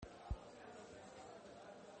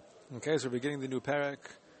Okay, so we're beginning the new parak,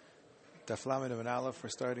 Daf Lamed and Aleph. We're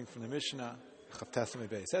starting from the Mishnah.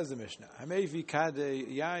 It says the Mishnah,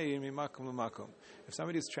 if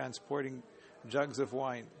somebody is transporting jugs of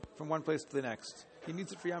wine from one place to the next, he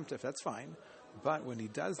needs it for Yom Tov, that's fine. But when he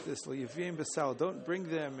does this, don't bring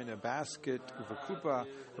them in a basket with a kupa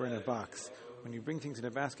or in a box. When you bring things in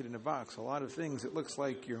a basket, in a box, a lot of things, it looks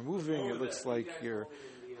like you're moving, it looks like you're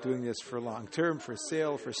doing this for long term, for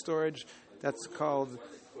sale, for storage. That's called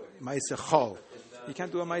Maisechol. You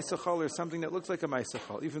can't do a Maisechol or something that looks like a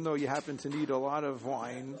Maisechol, even though you happen to need a lot of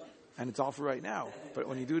wine and it's all for right now. But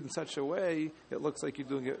when you do it in such a way, it looks like you're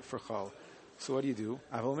doing it for Chol. So what do you do?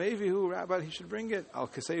 Avol Mevihu, Rabbi, he should bring it. Al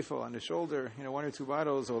Kasefo, on his shoulder, one or two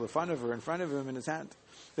bottles, or the front of her, in front of him, in his hand.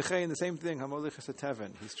 The same thing, Hamolichas a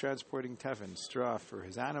Teven. He's transporting Teven, straw for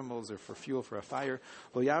his animals or for fuel for a fire.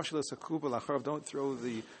 Don't throw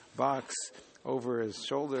the box over his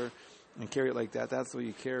shoulder and carry it like that. That's where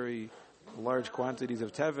you carry large quantities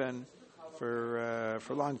of Teven for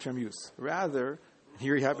long-term use. Rather,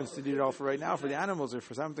 here he happens to do it all for right now, for the animals or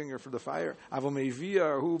for something or for the fire. He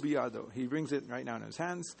brings it right now in his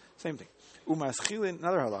hands. Same thing.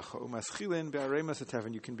 Another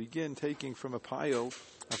halacha. You can begin taking from a pile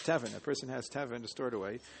of Teven. A person has Teven to store it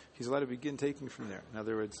away. He's allowed to begin taking from there. In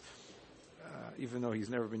other words, even though he's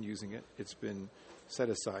never been using it, it's been set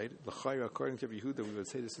aside. According to Yehuda, we would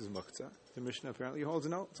say this is muktzah. The Mishnah apparently holds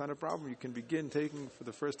no, it's not a problem. You can begin taking for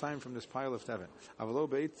the first time from this pile of Teven. But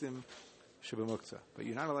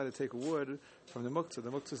you're not allowed to take wood from the muktzah. The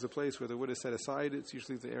muktzah is the place where the wood is set aside. It's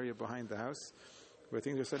usually the area behind the house where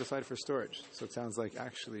things are set aside for storage. So it sounds like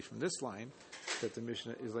actually from this line that the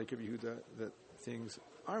Mishnah is like Yehuda, that things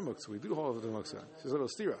are muktzah. We do hold of the muktzah. It's a little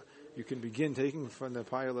stira. You can begin taking from the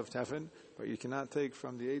pile of Tefen, but you cannot take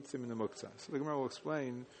from the eitzim in the muktzah. So the Gemara will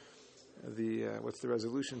explain what's the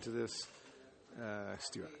resolution to this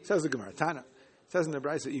stira. Says the Gemara, Tana. It says in the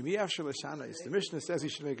Baitza, the Mishnah says he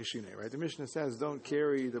should make a shinei, right? The Mishnah says don't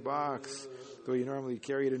carry the box the way you normally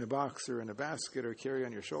carry it in a box or in a basket or carry it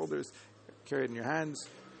on your shoulders, carry it in your hands.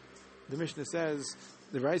 The Mishnah says,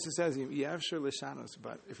 the Baitza says,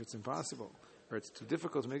 but if it's impossible, or it's too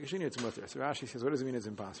difficult to make a shinei, it's mutter. So Rashi says, what does it mean it's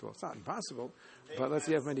impossible? It's not impossible, but let's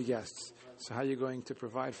say you have many guests. So how are you going to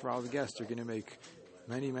provide for all the guests? You're going to make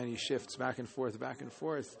many, many shifts back and forth.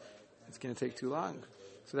 It's going to take too long.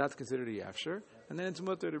 So that's considered a yafsher. And then it's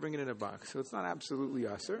mutter to bring it in a box. So it's not absolutely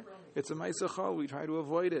aser. It's a maisachal. We try to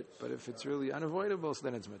avoid it. But if it's really unavoidable, so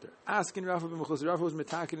then it's mutter. Asking Rafa b'mechuzah. Rafa was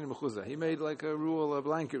metakin in mechuzah. He made like a rule, a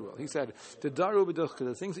blanket rule. He said, the daru b'duchka,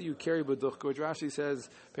 the things that you carry b'duchka, which Rashi says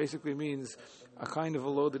basically means a kind of a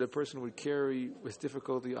load that a person would carry with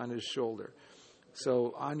difficulty on his shoulder.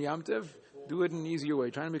 So on Yom Tov, do it in an easier way.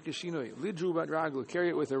 Try to make a shinoi. Lidru bat ragla. Carry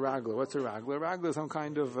it with a ragla. What's a ragla? A ragla is some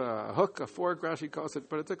kind of hook, a fork, Rashi calls it,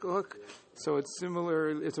 but it's like a hook. So it's similar.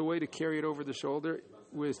 It's a way to carry it over the shoulder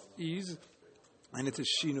with ease, and it's a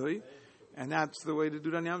shinoi. And that's the way to do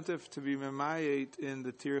it on Yom Tov, to be memayet in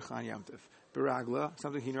the tirch on Yom Tov. Beragla,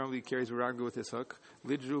 something he normally carries beragla with his hook.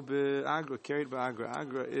 Lidru be'agra, carried be'agra.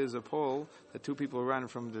 Agra is a pole that two people run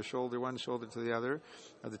from the shoulder, one shoulder to the other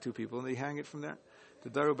of the two people, and they hang it from there. The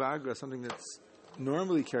daru ba'agra, something that's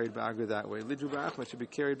normally carried ba'agra that way. Lidru ba'achma should be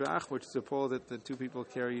carried ba'achma, which is a pole that the two people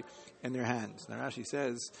carry in their hands. Now Rashi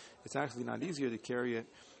says it's actually not easier to carry it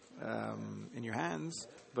in your hands,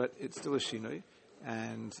 but it's still a shinoi.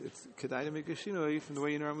 And it's kedai to make a shinoi from the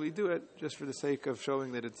way you normally do it, just for the sake of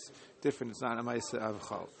showing that it's different. It's not a ma'aseh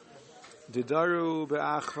avchal. Didaru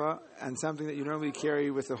be'achva, and something that you normally carry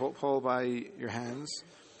with the pole by your hands.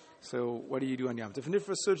 So what do you do on Yom Tov?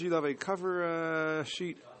 Nifra suji lave, cover a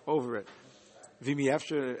sheet over it. Vimi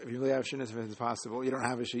after, if it's possible, you don't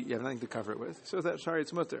have a sheet, you have nothing to cover it with. So that's sorry,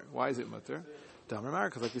 it's mutter. Why is it mutter? Damar,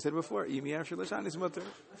 because like we said before, imi after l'shan is mutter.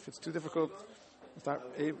 If it's too difficult,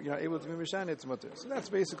 you're not able to be mishan, it's mutter. So that's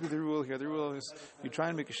basically the rule here. The rule is you try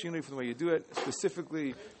and make a shinui from the way you do it,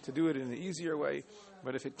 specifically to do it in an easier way.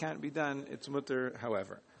 But if it can't be done, it's mutter.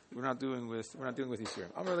 However, we're not dealing with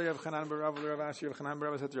Yisurim. Amr Rav Chanan bar Rav Ashi. Rav Chanan bar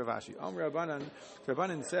Rav said to Rav Ashi. Amr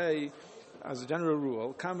Rabbanan say, as a general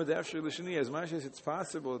rule, kama de'efshir l'shani, as much as it's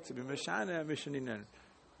possible to be mishana mishaninen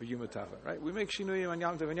v'yumatava. Right? We make shinuyim on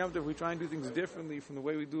Yom Tov. On Yom Tov, we try and do things differently from the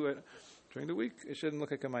way we do it during the week. It shouldn't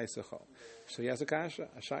look like a ma'asechal. So he has a kasha,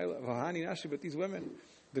 a shayla, v'hani nashi. But these women,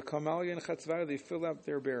 the kamalya and chatzvara, they fill up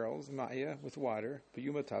their barrels, ma'ya, with water,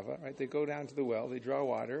 v'yumatava. Right? They go down to the well, they draw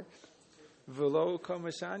water. V'lo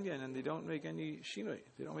kamashanyan, and they don't make any shinoi.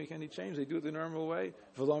 They don't make any change. They do it the normal way.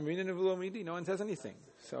 V'lo minin and v'lo midi. No one says anything.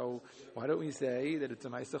 So why don't we say that it's a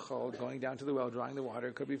ma'asechal, going down to the well, drawing the water?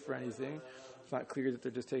 It could be for anything. It's not clear that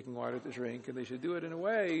they're just taking water to drink, and they should do it in a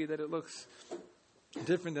way that it looks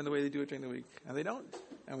different than the way they do it during the week. And they don't.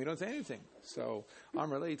 And we don't say anything. So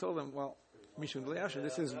Amr Lei told them, well, Mishum Le'asher,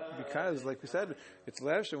 this is because, like we said, it's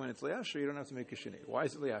Le'asher. When it's Le'asher, you don't have to make a Shini. Why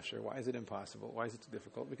is it Le'asher? Why is it impossible? Why is it too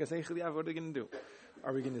difficult? Because what are they going to do?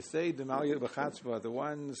 Are we going to say, the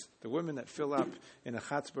women that fill up in a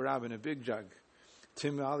chatzba rab, in a big jug,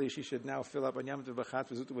 Timali, she should now fill up on Yom Tov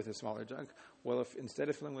B'chatz Zutu with a smaller jug? Well, if instead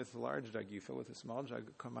of filling with a large jug, you fill with a small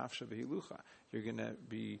jug, Kamafsha B'hilucha, you're going to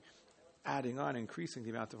be adding on, increasing the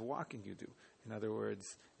amount of walking you do. In other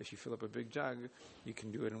words, if you fill up a big jug, you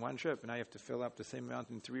can do it in one trip. And now you have to fill up the same amount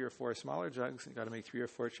in 3 or 4 smaller jugs. You've got to make 3 or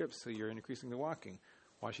 4 trips, so you're increasing the walking.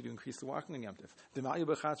 Why should you increase the walking in Yom Tov?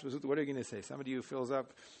 What are you going to say? Somebody who fills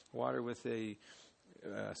up water with a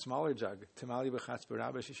smaller jug, Tamali b'chatz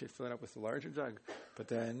b'rabba, she should fill it up with a larger jug. But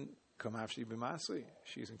then, kamafshi b'masli,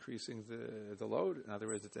 she's increasing the load. In other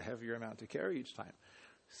words, it's a heavier amount to carry each time.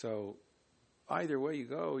 So either way you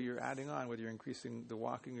go, you're adding on, whether you're increasing the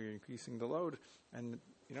walking or you're increasing the load, and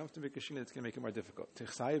you don't have to make a shina that's going to make it more difficult.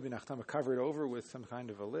 Tichsayib bin Achtam, cover it over with some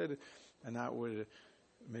kind of a lid, and that would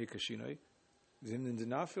make a shinoi. Zimnin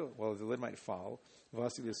dinafil, well, the lid might fall.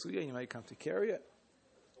 Vasi l'suya, you might come to carry it.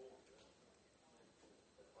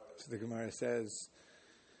 So the Gemara says,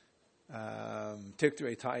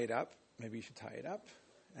 Tikturei, tie it up. Maybe you should tie it up.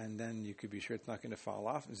 And then you could be sure it's not going to fall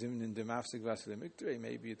off. Zimnin demafsik vasi l'mikturei,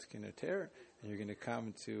 maybe it's going to tear, and you're going to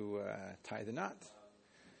come to tie the knot.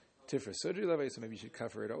 Tifra sudri levei, so maybe you should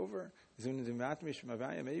cover it over. Zimnin dematmish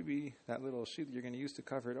mavaya, maybe that little sheet that you're going to use to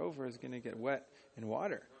cover it over is going to get wet in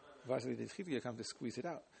water. Vasi l'techit, you come to squeeze it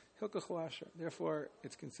out. Hilkach l'asher. Therefore,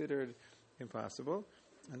 it's considered impossible,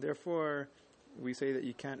 and therefore we say that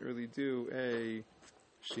you can't really do a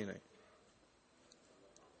shinoi.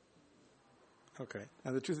 Okay.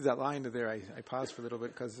 Now the truth is that line there, I paused for a little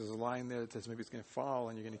bit because there's a line there that says maybe it's going to fall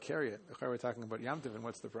and you're going to carry it. We're talking about Yom Tov and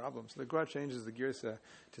what's the problem? So the Gemara changes the girsa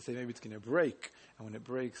to say maybe it's going to break, and when it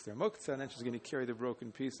breaks, they're muktzah, and then she's going to carry the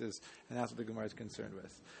broken pieces, and that's what the Gemara is concerned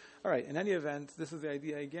with. All right. In any event, this is the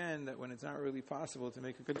idea again that when it's not really possible to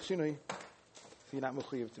make a good shinoi, so you're not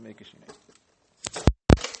mechuyev to make a shinoi.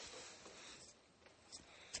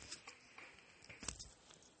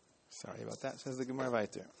 Sorry about that, says the Gemara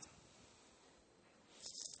Baitza.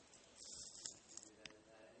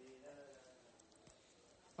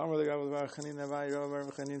 Amr the Gav Bar Chanin Abaye,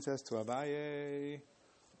 Rav Chanin says to Abaye.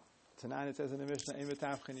 Tonight it says in the Mishnah, "Ein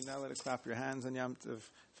metapkin." You now let it clap your hands on Yom Tov.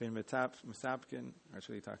 Vein mesapkin.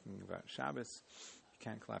 Actually, talking about Shabbos. You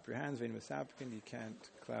can't clap your hands. Vein mesapkin. You can't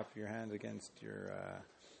clap your hand against your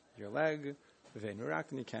leg. Vein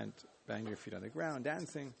merakin. You can't bang your feet on the ground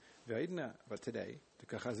dancing. Veidna. But today, the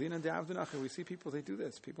kachazina de'avdunach. We see people, they do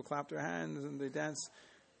this. People clap their hands and they dance.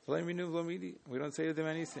 We don't say to them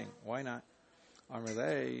anything. Why not?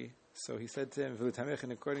 Amrlei, so he said to him,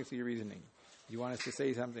 and according to your reasoning, you want us to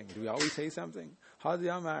say something. Do we always say something? But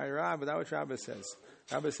that's what Rabbi says.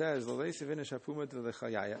 Rabbi says,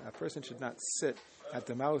 a person should not sit at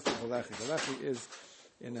the mouth of the lechi. The lechi is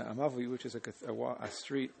in a mavli, which is a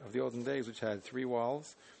street of the olden days, which had 3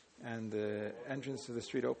 walls, and the entrance to the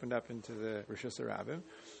street opened up into the Rosh Hashanah.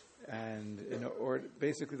 And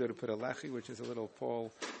basically they would put a lechi, which is a little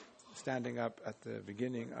pole standing up at the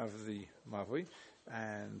beginning of the mavui,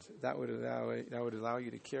 and that would allow you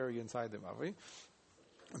to carry inside the mavui.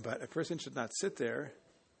 But a person should not sit there.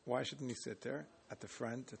 Why shouldn't he sit there? At the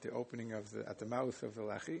front, at the opening at the mouth of the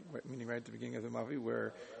lechi, meaning right at the beginning of the mavui,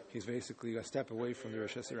 where he's basically a step away from the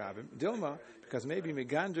Rosh Hashanah. Dilma, because maybe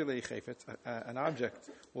megander leichefet, an object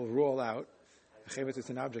will roll out. Chayvetz is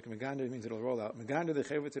an object. Megander means it'll roll out. Megander the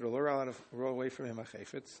chayvetz, it'll roll away from him. A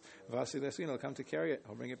chayvetz. Vasi lesin, he'll come to carry it.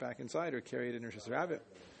 He'll bring it back inside or carry it in Rosh Hashanah.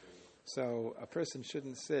 So a person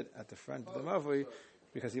shouldn't sit at the front of the mavui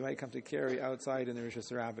because he might come to carry outside in the Rosh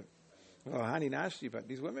Hashanah. Well, hani nashti, but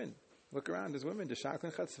these women, look around. There's women. They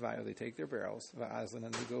take their barrels, va'azlan,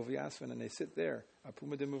 and they go v'yasvan, and they sit there.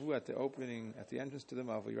 Apuma de mavu, at the opening, at the entrance to the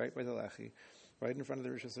mavui, right by the lechi, right in front of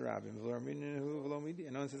the Rosh Hashanah.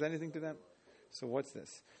 And no one says anything to them. So what's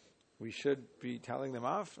this? We should be telling them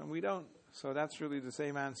off, and we don't. So that's really the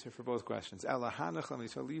same answer for both questions.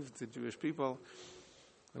 So leave the Jewish people,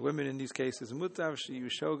 the women in these cases, mutav sheyu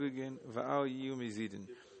shogegin va'al yu mizidin.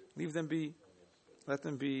 Leave them be. Let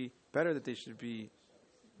them be. Better that they should be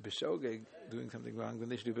b'shogeg, doing something wrong, than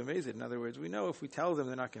they should do b'mezid. In other words, we know if we tell them,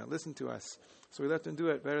 they're not going to listen to us. So we let them do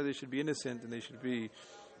it. Better they should be innocent, and they should be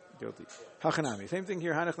Guilty. Hachanami. Same thing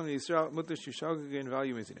here. Hanachlam Yisrael mutar shishogin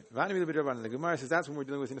value mizinin. Vanami the b'drabanan. The Gemara says that's when we're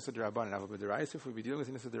dealing with inasa d'rabanan. Avol b'deraisa. If we be dealing with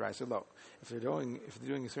inasa d'raisa, low. If they're doing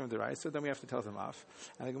Yisrael d'raisa, then we have to tell them off.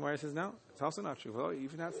 And the Gemara says no. It's also not true. Well,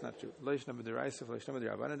 even that's not true. Leishna b'deraisa, leishna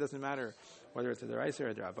b'drabanan. It doesn't matter whether it's a d'raisa or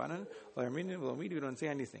a d'rabanan. We don't say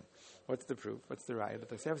anything. What's the proof? What's the raya? But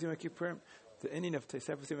the Sefsim Kippurim. The ending of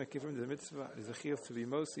Tesefsim Kippurim, the mitzvah is a chiyuv to be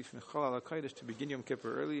mosif mechol ala kodesh, to begin Yom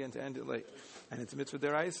Kippur early and to end it late, and it's a mitzvah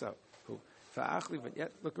deraisa. But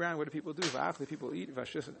yet look around. What do people do? People eat.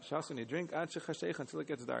 They drink until it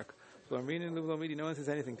gets dark. No one says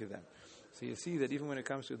anything to them. So you see that even when it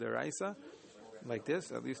comes to deraisa, like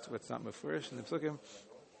this, at least what's not mefurish in the psukim,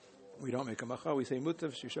 we don't make a macha. We say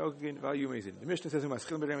mutav shishogin value amazing. The Mishnah says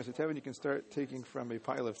you can start taking from a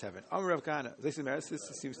pile of tevin. Rav Kana, this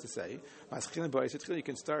seems to say you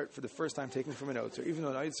can start for the first time taking from an otzer, even though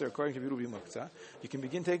an otzer according to people will be muktzah. You can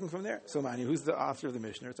begin taking from there. So Mani, who's the author of the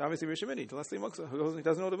Mishnah? It's obviously Rishimini, the Leslie Muktzah, who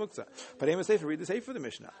doesn't know the muktzah. But Amos Sefer, read the Sefer for the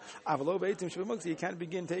Mishnah. Avalo beitim shel muktzah. You can't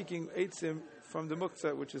begin taking eitzim from the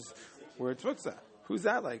muktzah, which is where it's muktzah. Who's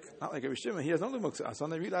that like? Not like Rabbi Shimon. He has no muktzah. So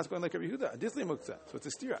on the read last going like Rabbi Yehuda. Disli muktzah. So it's a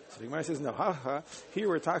stira. So the Gemara says no. Here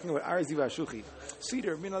we're talking about arzi v'ashuchi.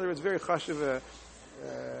 Cedar. In other words, very chashuv.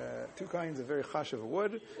 Two kinds of very chashuv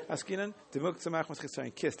wood. Askinan. The muktzah machmas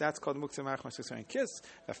chisayin kiss. That's called muktzah machmas chisayin kiss.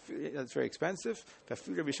 That's very expensive.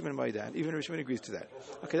 Rabbi Shimon Maidan. Even Rabbi Shimon agrees to that.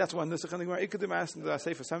 Okay, that's one. Nusach and the Gemara. Ikadim asked in the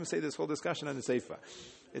Seifa. Some say this whole discussion on the Seifa.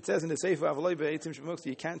 It says in the Seifa, Avaloi be'etzim shemuktzah,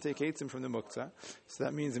 you can't take eitzim from the muktzah. So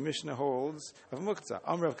that means the Mishnah holds of muktzah.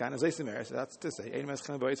 Amrav Kana, Zaysimer, so that's to say,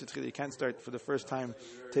 you can't start for the first time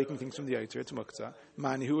taking things from the eitzer, it's muktzah.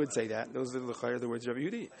 Mani, who would say that? Those are the words of Rabbi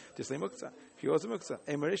Yehudi. Just like muktzah. He also muktzah.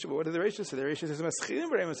 But what do the ratios say? The ratio says,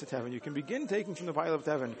 you can begin taking from the pile of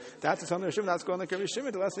tevin. That's a Shimon, that's going like Rabbi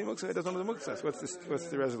Shimon. The last thing muktzah, it doesn't know the muktzah. So what's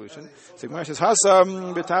the resolution? So Gemara says,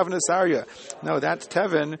 Hasam b'tavna sarya. No, that's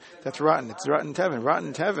tevin, that's rotten. It's rotten tevin.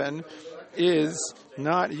 Rotten tevin is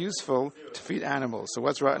not useful to feed animals. So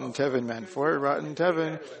what's rotten tevin meant for? Rotten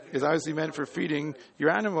tevin is obviously meant for feeding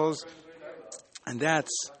your animals, and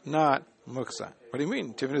that's not muksa. What do you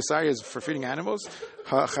mean? Tevin asari is for feeding animals.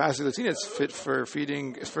 It's fit for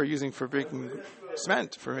feeding, for making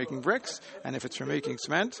cement, for making bricks. And if it's for making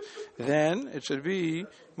cement, then it should be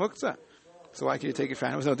muksa. So why can you take it for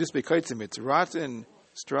animals? No, this bekaitzim, it's rotten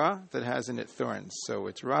straw that has in it thorns. So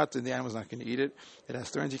it's rotten, the animal's not going to eat it. It has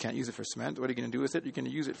thorns, you can't use it for cement. What are you going to do with it? You're going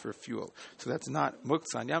to use it for fuel. So that's not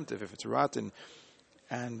muktzah on Yom Tov. If it's rotten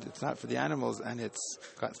and it's not for the animals and it's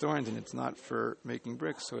got thorns and it's not for making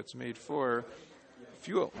bricks, so it's made for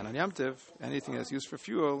fuel. And on Yom Tov, anything that's used for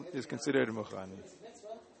fuel is considered muktzah.